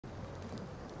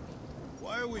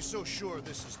Why are we so sure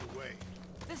this is the way?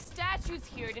 The statues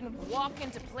here didn't walk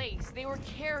into place. They were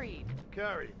carried.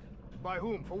 Carried? By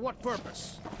whom? For what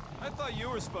purpose? I thought you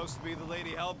were supposed to be the Lady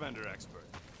Hellbender expert.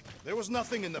 There was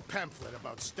nothing in the pamphlet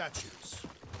about statues.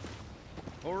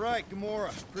 All right,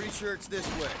 Gamora. Pretty sure it's this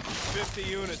way. 50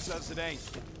 units says it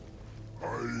ain't.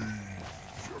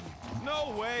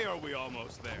 No way are we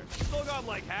almost there. Still got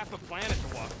like half a planet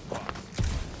to walk across.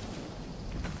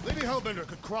 Lady Hellbender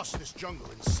could cross this jungle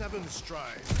in 7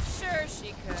 strides. Sure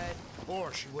she could.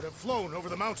 Or she would have flown over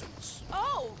the mountains.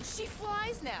 Oh, she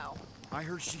flies now. I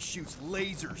heard she shoots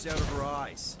lasers out of her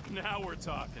eyes. Now we're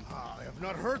talking. I have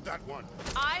not heard that one.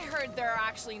 I heard there are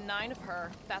actually 9 of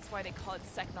her. That's why they call it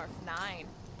Seknarf 9.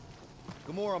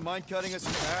 Gamora, mind cutting us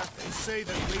a path? They say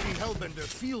that Lady Hellbender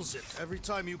feels it every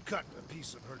time you cut a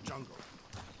piece of her jungle.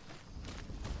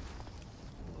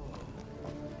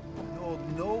 An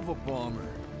old Nova bomber.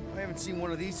 I haven't seen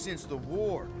one of these since the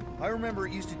war. I remember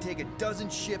it used to take a dozen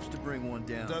ships to bring one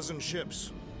down. A dozen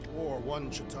ships. Or 1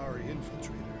 Chitauri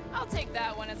infiltrator. I'll take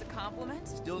that one as a compliment.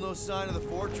 Still no sign of the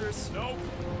fortress? Nope.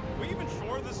 We even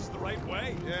sure this is the right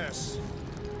way? Yes.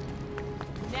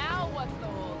 Now what's the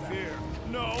holdup? Fear.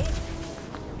 No.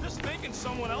 Just thinking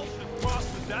someone else should cross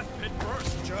the death pit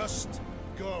first. Just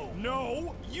go.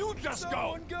 No, you just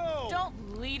Someone go!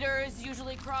 Don't leaders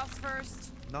usually cross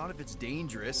first? Not if it's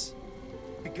dangerous.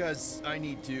 Because I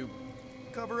need to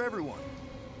cover everyone.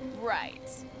 Right.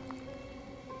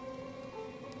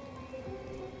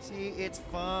 See, it's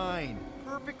fine.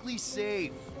 Perfectly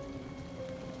safe.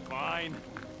 Fine.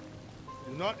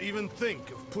 Do not even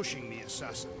think of pushing the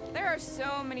assassin. There are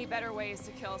so many better ways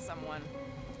to kill someone.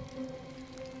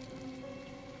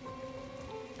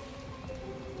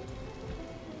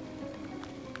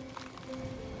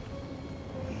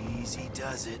 Easy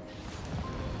does it.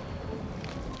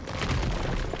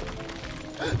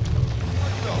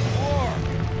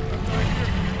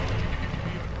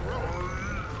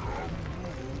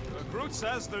 Groot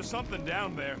says there's something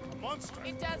down there. A monster.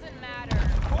 It doesn't matter.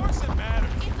 Of course it matters.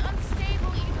 It's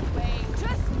unstable either way.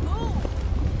 Just move!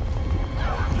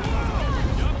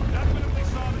 Yup, definitely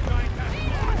saw the giant cat.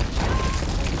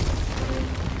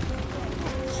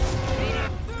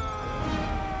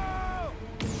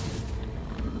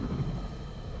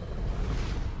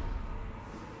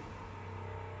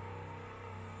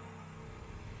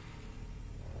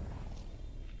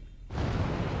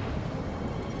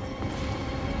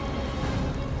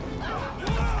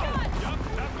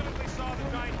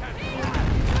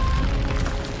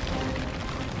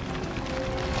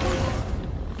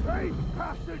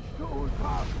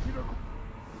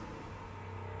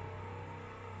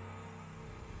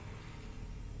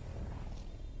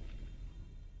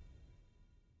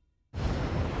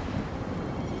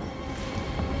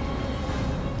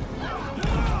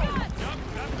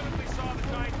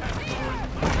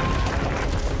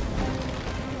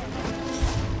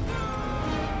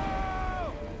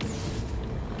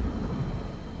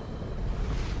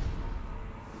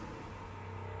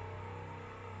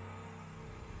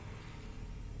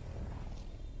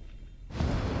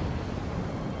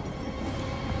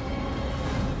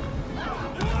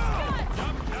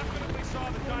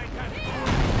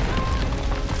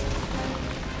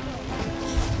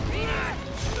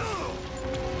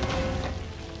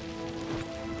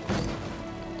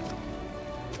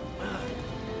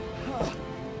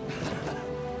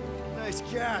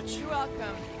 Catch. You're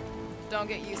welcome. Don't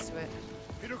get used to it.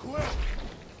 Peter Quill,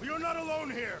 you're not alone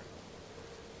here.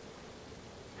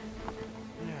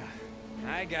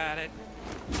 I got it.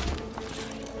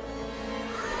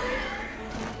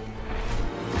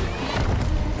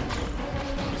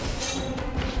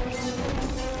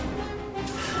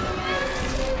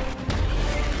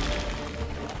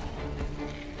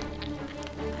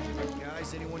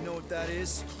 Guys, anyone know what that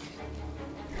is?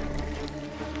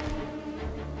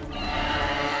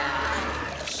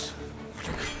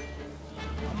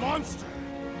 Monster!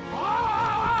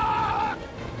 Ah!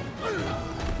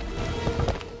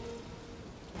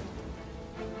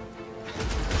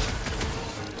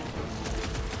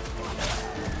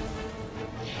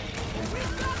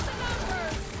 We've got the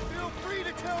numbers! Feel free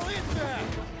to tell it that!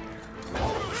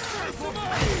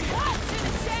 Watch in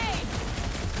the shade!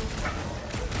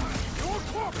 Your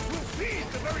corpse will feed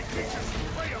the very creatures you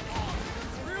prey upon!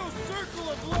 Real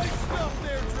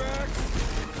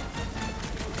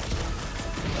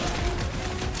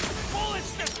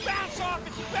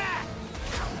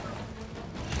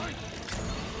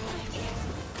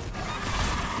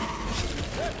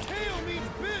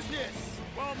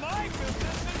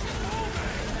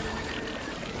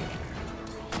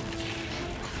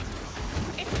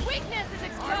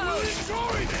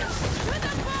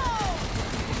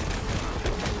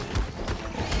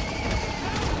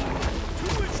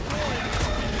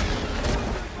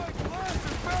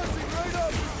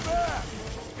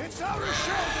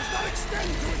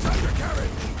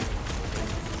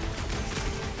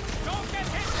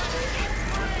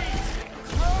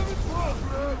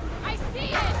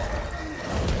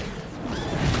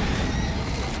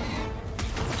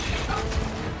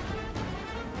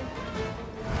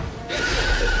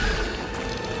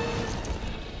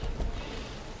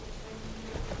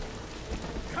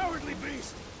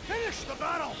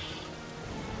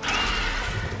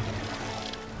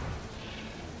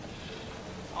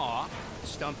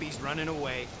Stumpy's running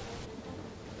away.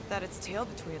 That its tail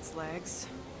between its legs.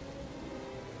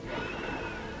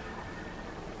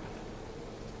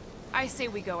 I say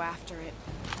we go after it.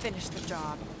 Finish the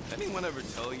job. Anyone ever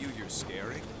tell you you're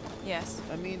scary? Yes.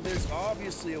 I mean, there's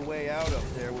obviously a way out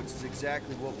up there, which is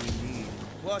exactly what we need.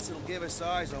 Plus, it'll give us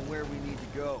eyes on where we need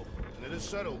to go. And it is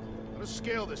settled. Let us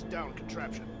scale this down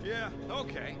contraption. Yeah,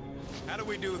 okay. How do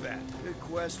we do that? Good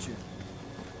question.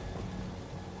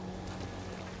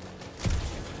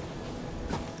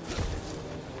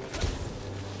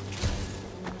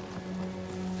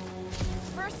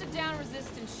 First a down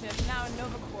resistance ship, now a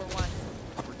Nova Corps one.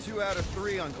 We're 2 out of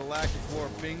 3 on Galactic War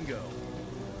bingo.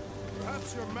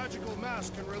 Perhaps your magical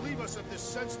mask can relieve us of this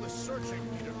senseless searching,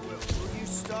 Peter Quill. Will you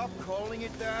stop calling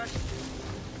it that?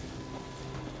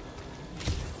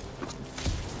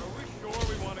 Are we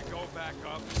sure we want to go back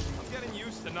up? I'm getting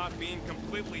used to not being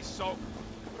completely soaked.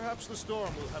 Perhaps the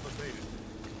storm will have abated.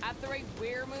 At the rate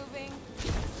we're moving,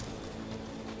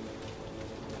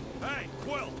 Hey,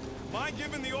 Quill, mind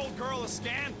giving the old girl a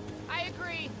scan? I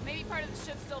agree. Maybe part of the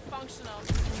ship's still functional.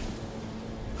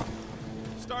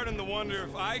 Starting to wonder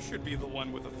if I should be the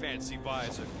one with a fancy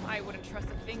visor. I wouldn't trust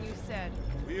a thing you said.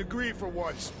 We agree for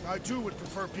once. I too would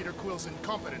prefer Peter Quill's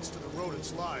incompetence to the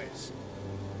rodent's lies.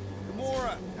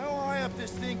 Gamora, how high up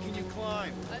this thing can you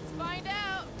climb? Let's find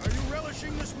out. Are you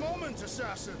relishing this moment,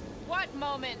 assassin? What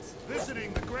moment?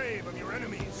 Visiting the grave of your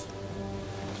enemies.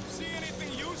 See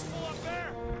anything useful up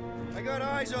there? I got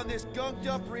eyes on this gunked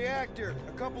up reactor.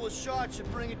 A couple of shots should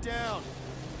bring it down.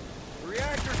 The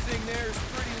reactor thing there is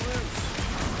pretty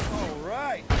loose. All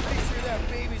right. Pretty sure that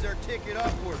baby's our ticket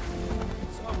upward.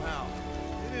 Somehow.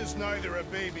 It is neither a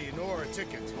baby nor a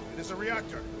ticket. It is a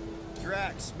reactor.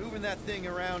 Drax, moving that thing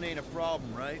around ain't a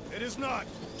problem, right? It is not.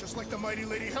 Just like the mighty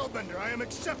Lady Hellbender, I am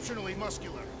exceptionally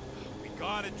muscular. We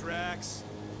got it, Drax.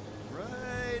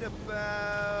 Right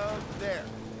about there.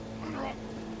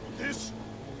 This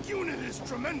unit is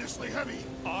tremendously heavy.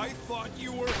 I thought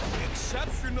you were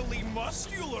exceptionally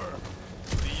muscular.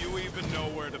 Do you even know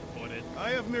where to put it? I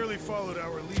have merely followed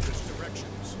our leader's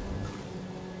directions.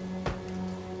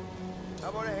 How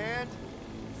about a hand?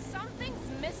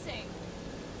 Something's missing.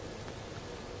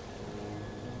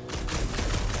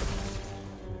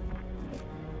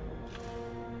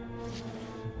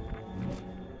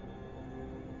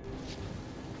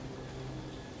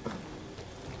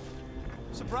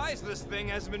 Surprised this thing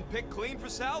hasn't been picked clean for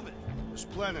salvage. This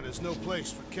planet is no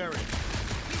place for carrying.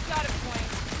 He's got a point.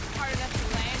 Hard enough to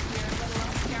land here, let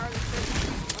alone scour the surface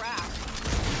of scrap.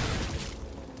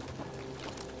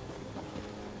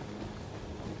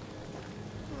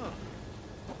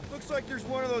 Looks like there's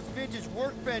one of those vintage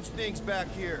workbench things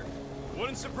back here.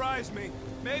 Wouldn't surprise me.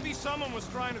 Maybe someone was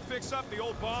trying to fix up the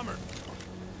old bomber.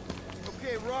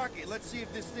 Okay, Rocket, let's see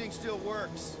if this thing still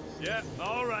works. Yeah,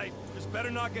 all right. Just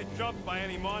better not get jumped by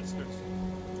any monsters.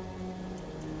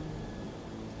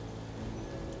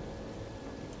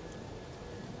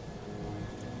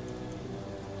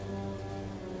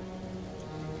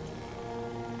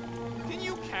 Can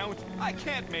you count? I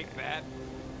can't make that.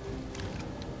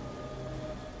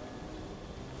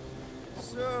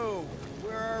 So,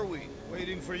 where are we?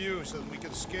 Waiting for you so that we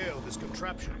can scale this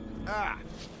contraption. Ah,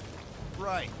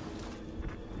 right.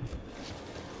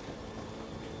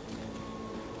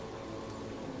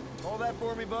 Hold that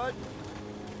for me, bud.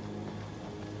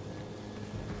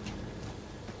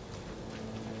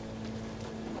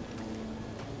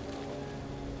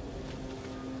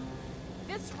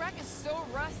 This wreck is so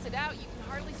rusted out, you can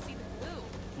hardly see the glue.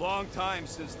 Long time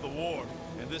since the war,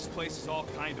 and this place is all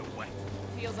kind of wet.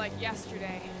 Feels like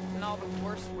yesterday, in all the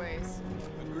worst ways.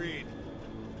 Agreed.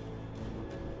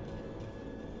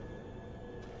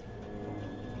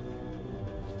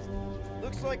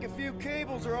 Looks like a few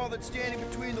cables are all that's standing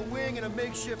between the wing and a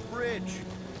makeshift bridge.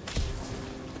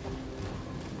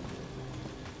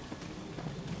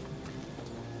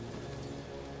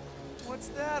 What's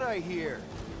that I hear?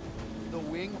 The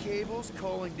wing cables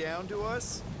calling down to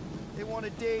us? They want a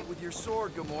date with your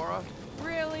sword, Gamora.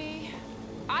 Really?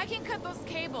 I can cut those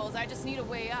cables, I just need a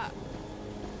way up.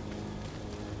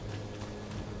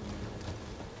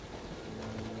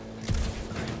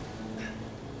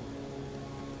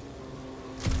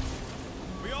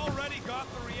 We already got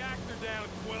the reactor down,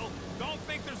 Quill. Don't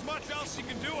think there's much else you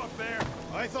can do up there.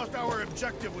 I thought our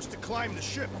objective was to climb the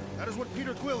ship. That is what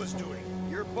Peter Quill is doing.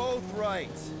 You're both right.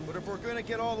 But if we're gonna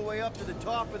get all the way up to the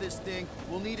top of this thing,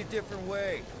 we'll need a different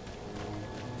way.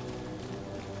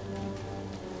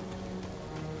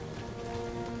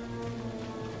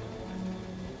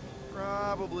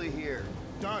 Probably here.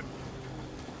 Done.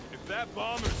 If that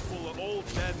bomber's full of old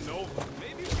dead Nova,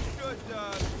 maybe we should,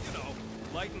 you know,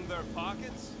 Lighten their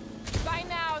pockets? By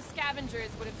now, scavengers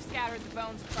would have scattered the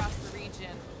bones across the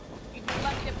region. You'd be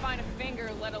lucky to find a finger,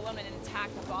 let alone an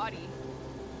intact body.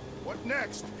 What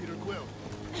next, Peter Quill?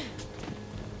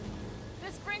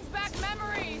 This brings back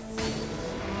memories!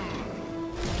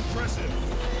 Impressive.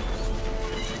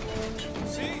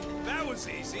 See? That was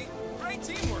easy. Great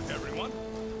teamwork, everyone.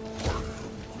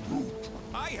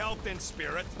 I helped in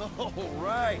spirit. All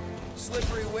right.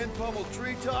 Slippery wind pummeled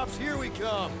treetops, here we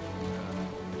come.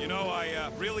 You know,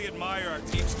 I really admire our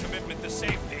team's commitment to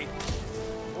safety.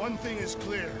 One thing is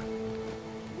clear.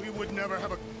 We would never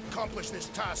have accomplished this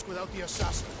task without the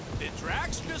assassin. Did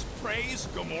Drax just praise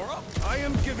Gamora? I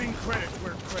am giving credit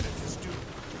where credit is due.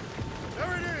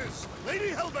 There it is! Lady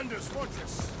Hellbender's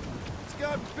fortress! It's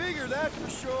got bigger, that's for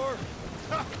sure.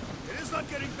 Ha! It is not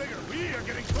getting bigger. We are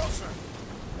getting closer.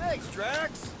 Thanks,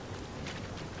 Drax.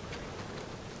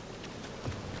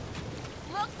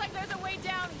 Looks like there's a way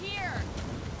down here!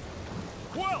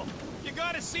 Quill, you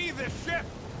gotta see this ship.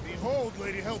 Behold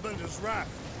Lady Hellbender's wrath.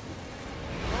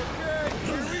 Okay,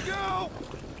 here we go.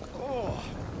 Oh,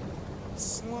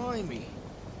 slimy.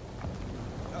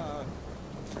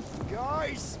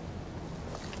 Guys?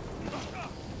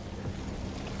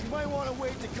 You might want to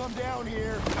wait to come down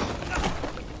here.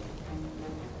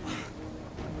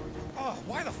 Oh,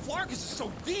 why the Flarkus is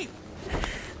so deep?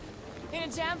 In a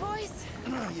jam, boys?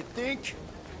 You think?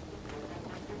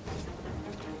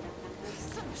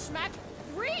 Some schmack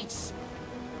reach!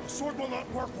 The sword will not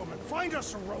work, woman. Find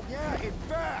us a rope. Yeah, and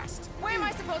fast. Where am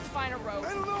I supposed to find a rope?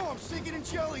 I don't know, I'm sinking in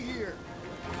jelly here.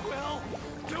 Quill,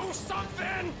 do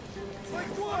something! Like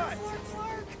what?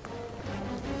 Flark,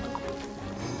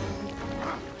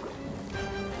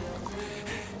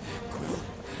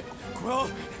 Quill?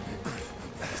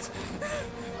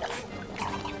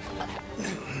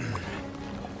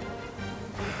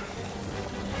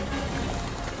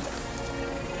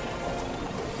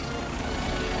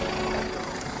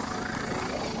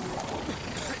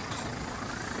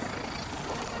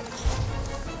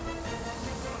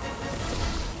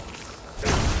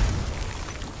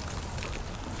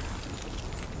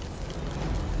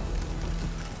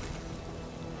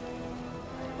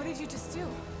 What did you just do?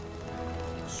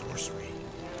 Sorcery.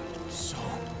 So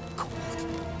cold.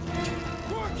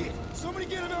 Rocket! Somebody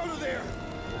get him out of there!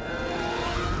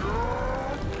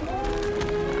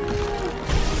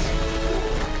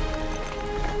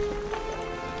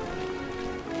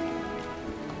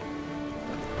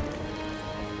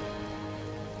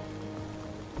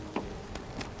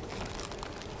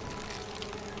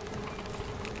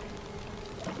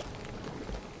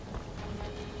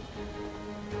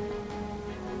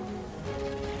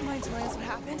 Mind telling us what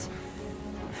happened?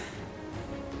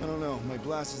 I don't know. My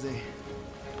glasses, they...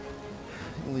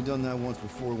 Only done that once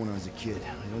before when I was a kid.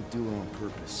 I don't do it on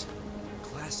purpose.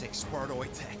 Classic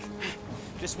Spartoid tech.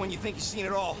 Just when you think you've seen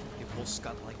it all, you pull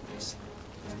scut like this.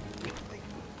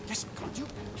 Just, you,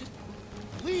 just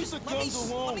Leave the let me, guns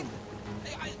alone!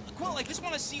 Quill, I just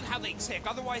want to see how they tick.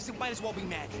 Otherwise, it might as well be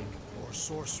magic. Or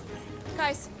sorcery.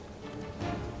 Guys,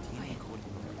 DNA coded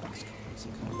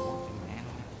some kind of morphine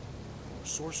animal. Or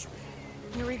sorcery.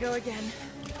 here we go again.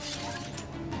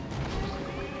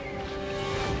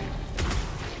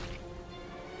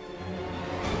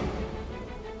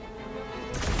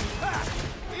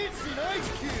 It's an ice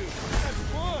cube! That's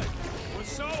fun! We're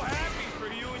so happy for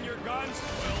you and your guns,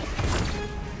 Quill.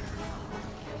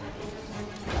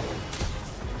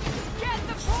 Get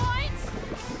the point!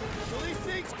 So these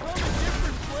things come in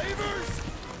different flavors?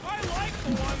 I like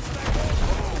the ones that go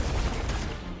boom.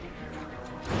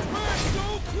 Presto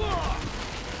Claw!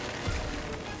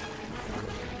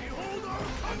 Behold our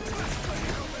conquest, Lady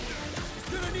Hellbender! It's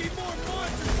gonna need more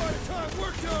monsters by the time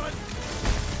we're done!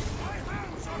 My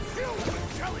hands are filled with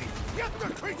jelly, yet the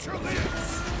creature lives!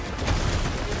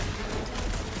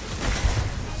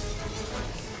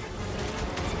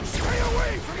 Stay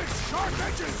away from its sharp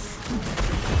edges!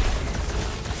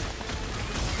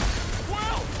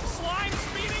 Quill, slime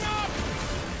speeding up.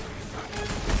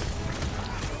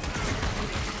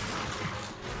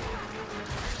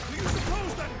 Do you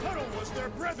suppose that puddle was their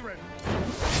brethren?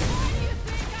 Why do you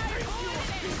think I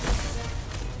avoided it?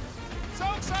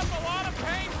 Soaks up a lot of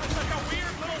pain for such a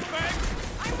weird little thing.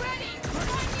 I'm ready!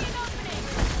 Find me an opening!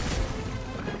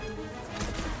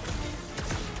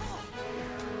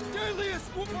 Deadliest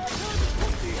time to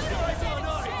put these guys on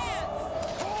ice! Chance!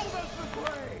 Cold as the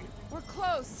grave! We're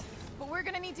close, but we're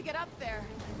gonna need to get up there.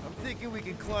 I'm thinking we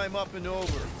can climb up and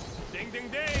over. Ding, ding,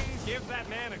 ding. Give that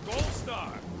man a gold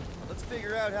star. Let's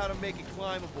figure out how to make it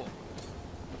climbable.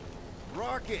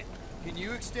 Rocket, can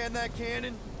you extend that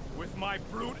cannon? With my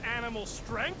brute animal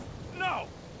strength? No.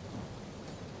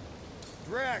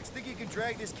 Drax, think you can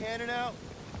drag this cannon out?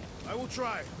 I will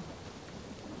try.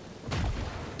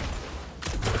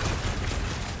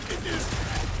 It is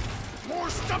more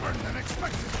stubborn than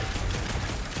expected.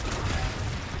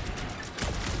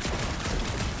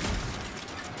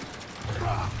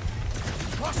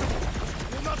 Impossible!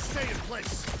 It will not stay in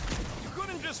place. You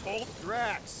couldn't just hold...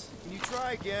 Drax, can you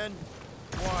try again?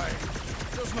 Why?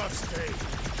 It does not stay.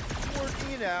 I'm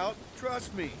working it out.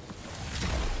 Trust me.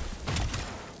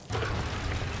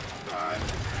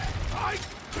 I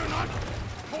cannot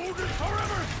hold it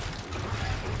forever!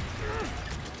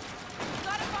 You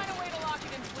gotta find a way to lock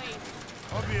it in place.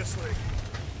 Obviously.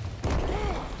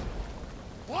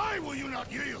 Why will you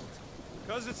not yield?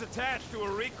 Because it's attached to a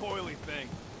recoily thing.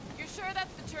 You're sure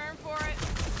that's the term for it?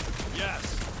 Yes.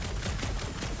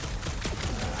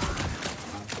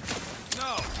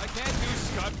 No, I can't do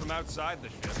Scud from outside the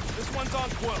ship. This one's on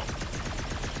Quill.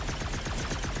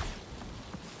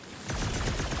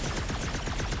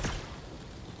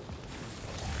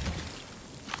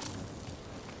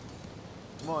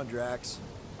 Come on, Drax.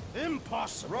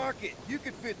 Impossible! Rocket, you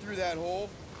could fit through that hole.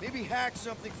 Maybe hack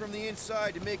something from the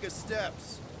inside to make us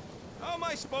steps. How am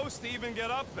I supposed to even get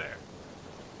up there?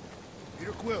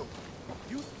 Peter Quill,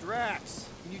 You, Drax,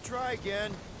 can you try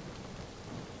again?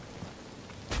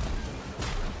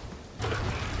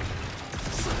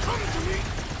 succumb to me!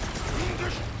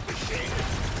 Fiendish machine!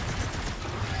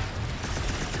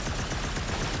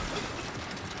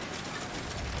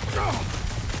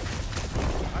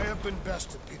 I have been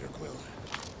bested, Peter Quill.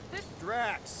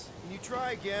 Drax, can you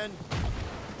try again?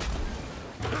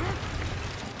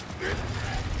 It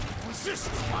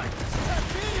resists my... That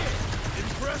did it!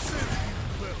 Impressive,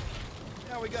 Peter Quill.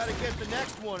 Now we gotta get the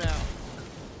next one out.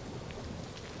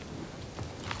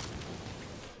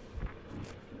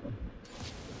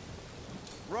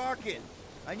 Rocket,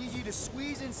 I need you to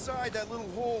squeeze inside that little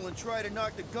hole and try to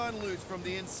knock the gun loose from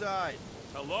the inside.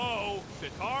 Hello?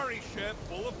 Chitauri ship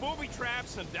full of booby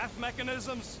traps and death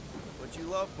mechanisms? But you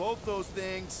love both those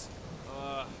things.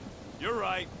 You're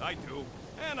right, I do.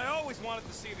 And I always wanted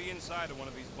to see the inside of one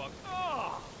of these bugs.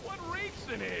 Oh, what reeks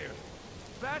in here?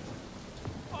 That's...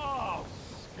 Oh,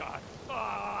 Scott.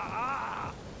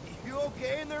 Ah! You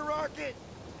okay in there, Rocket?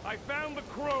 I found the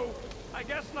crew. I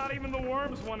guess not even the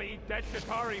worms want to eat dead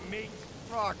Chitauri meat.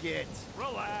 Rocket.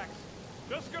 Relax.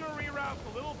 Just gonna reroute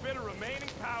the little bit of remaining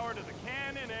power to the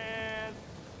cannon and...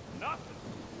 nothing.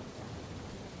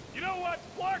 You know what?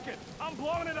 Clark it! I'm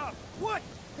blowing it up! What?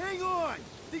 Hang on!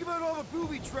 Think about all the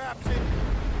booby traps and...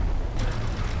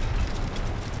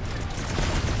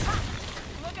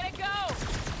 Look at it go!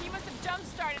 He must have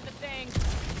jump-started the thing.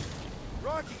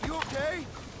 Rocket, you okay?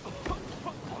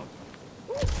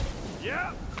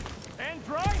 Yeah! And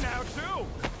dry now, too!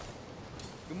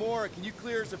 Gamora, can you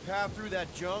clear us a path through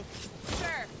that junk?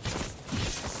 Sure.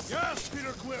 Yes,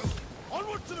 Peter Quill.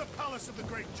 Onward to the palace of the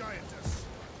great giantess.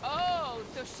 Oh,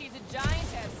 so she's a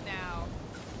giantess now.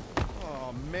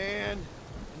 Oh, man.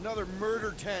 Another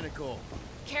murder tentacle.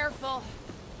 Careful.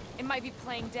 It might be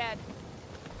playing dead.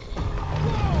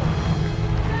 Whoa!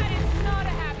 That is not a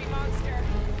happy monster.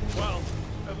 Well,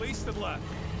 at least it left.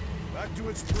 Back to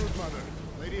its brood mother,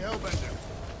 Lady Hellbender.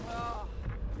 Oh.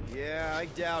 Yeah, I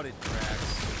doubt it,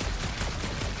 Drax.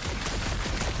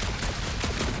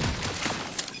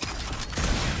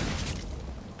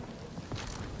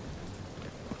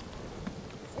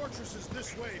 The fortress is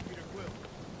this way, Peter Quill.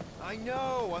 I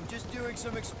know, I'm just doing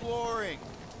some exploring.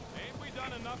 Ain't we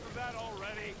done enough of that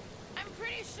already? I'm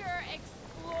pretty sure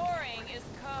exploring is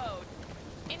code.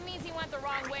 It means he went the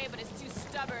wrong way, but is too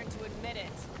stubborn to admit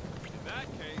it. In that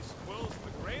case, Quill's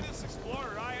the greatest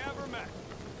explorer I ever met.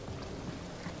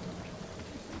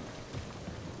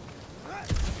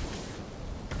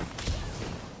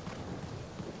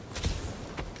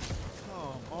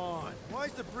 Come on, why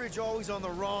is the bridge always on the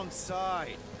wrong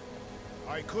side?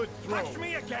 I could throw. Touch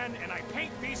me again, and I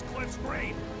paint these cliffs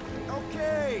green!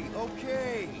 Okay,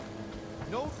 okay.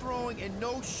 No throwing and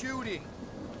no shooting.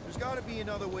 There's gotta be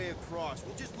another way across.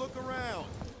 We'll just look around.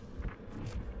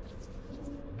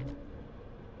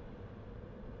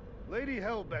 Lady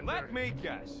Hellbender. Let me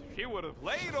guess. She would have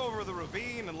laid over the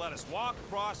ravine and let us walk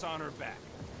across on her back.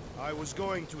 I was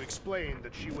going to explain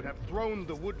that she would have thrown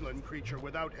the woodland creature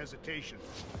without hesitation.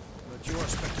 But your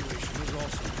speculation is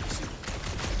also easy.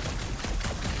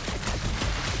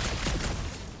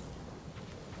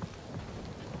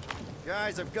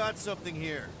 Guys, I've got something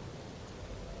here.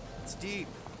 It's deep.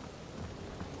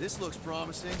 This looks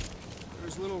promising.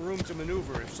 There's little room to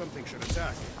maneuver if something should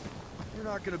attack. We're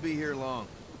not gonna be here long.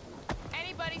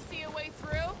 Anybody see a way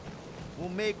through? We'll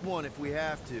make one if we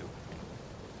have to.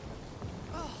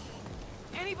 Oh.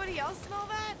 Anybody else smell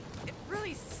that? It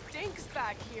really stinks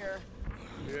back here.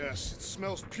 Yes, it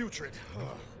smells putrid.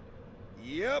 Ugh.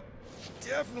 Yep,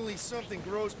 definitely something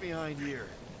gross behind here.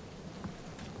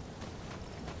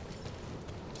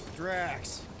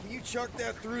 Drax, can you chuck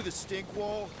that through the stink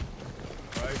wall?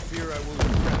 I fear I will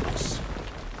regret this.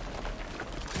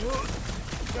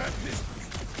 That is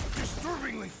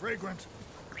disturbingly fragrant.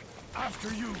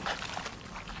 After you.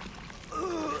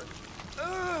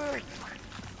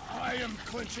 I am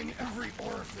clenching every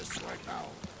orifice right now.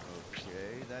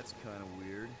 Okay, that's kind of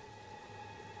weird.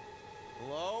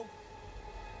 Hello?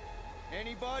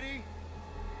 Anybody?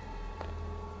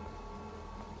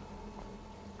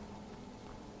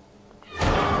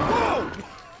 Whoa!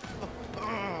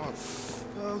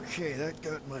 Okay, that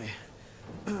got my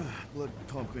blood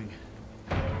pumping.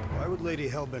 Why would Lady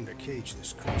Hellbender cage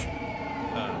this creature?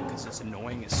 Because it's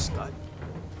annoying as scut.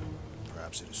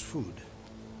 Perhaps it is food.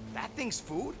 That thing's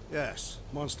food? Yes,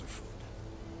 monster food.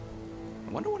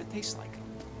 I wonder what it tastes like.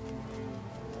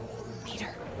 Peter,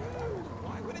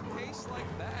 Why would it taste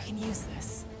like that? I can use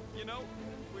this. You know,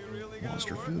 we really gotta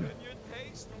Monster work food. on your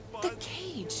taste The buds.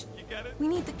 cage. You get it? We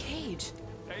need the cage.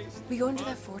 Taste We go into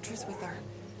that buds. fortress with our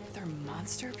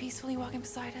monster peacefully walking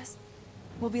beside us.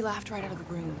 We'll be laughed right out of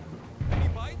the room. Any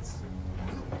bites?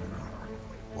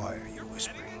 Why are you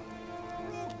whispering?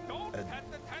 Don't pet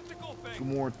the tentacle thing.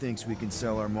 Gamorrean thinks we can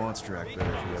sell our monster act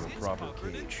better if we have a proper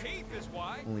cage.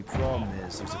 Only problem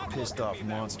is there's a pissed off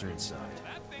monster inside.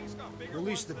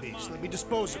 Release the beast. Let me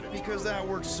dispose of it. Because that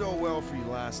worked so well for you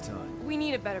last time. We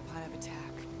need a better plan of attack.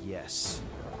 Yes.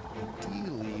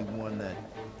 Ideally, one that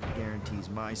guarantees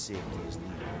my safety is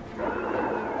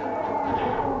needed.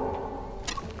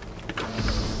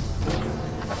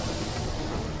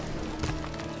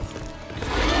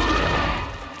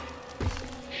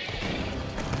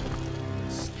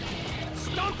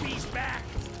 Stumpy's back!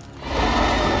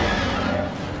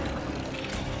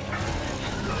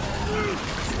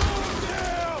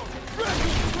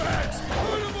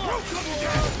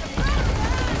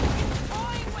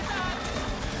 Toying with us!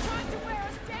 Trying to wear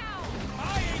us down! I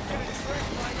ain't getting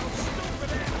tricked by no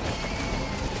stupid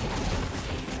animal!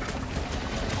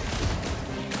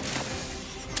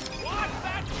 What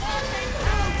that fucking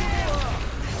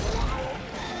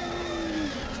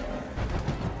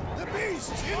The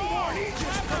beast! Inborn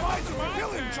Aegis provides a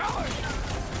revealing challenge!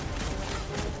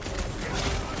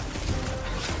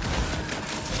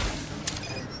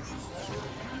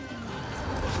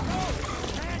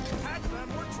 can't catch them!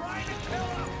 We're trying to kill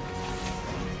them!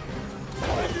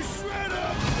 Time to shred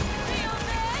up! Feel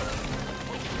this?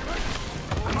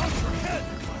 I'm out your head,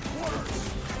 my quarters!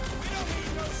 We don't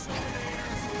need no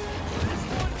souvenirs! This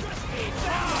one just eats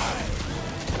out!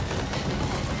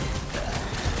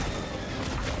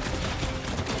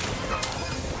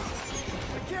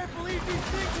 I can't believe these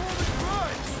things hold a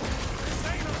grudge! This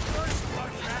ain't a first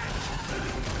blood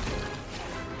match!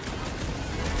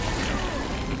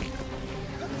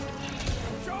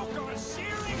 Joke on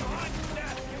searing hot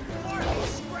death, you large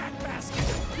scrap basket!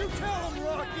 You tell him,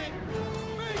 Rocket!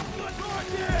 Make good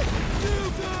Rocket! You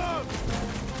go!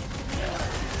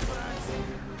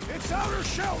 Its outer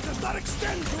shell does not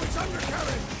extend to its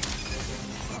undercarriage!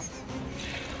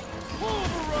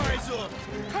 Pulverize them!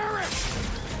 Perish!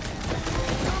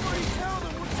 Somebody tell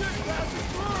them we're just passing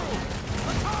through!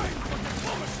 The time for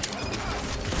diplomacy has passed!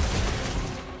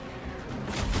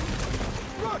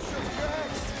 Rush them,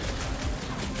 Drax!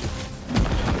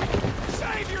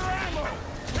 Save your ammo!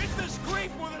 Hit this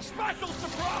creep with a special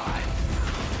surprise!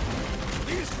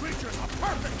 These creatures are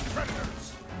perfect predators!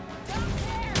 Don't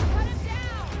care! Cut him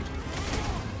down!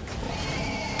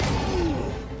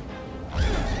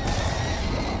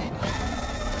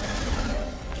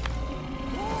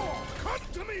 Oh, come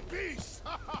to me, beast!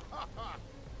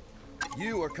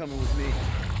 You are coming with me.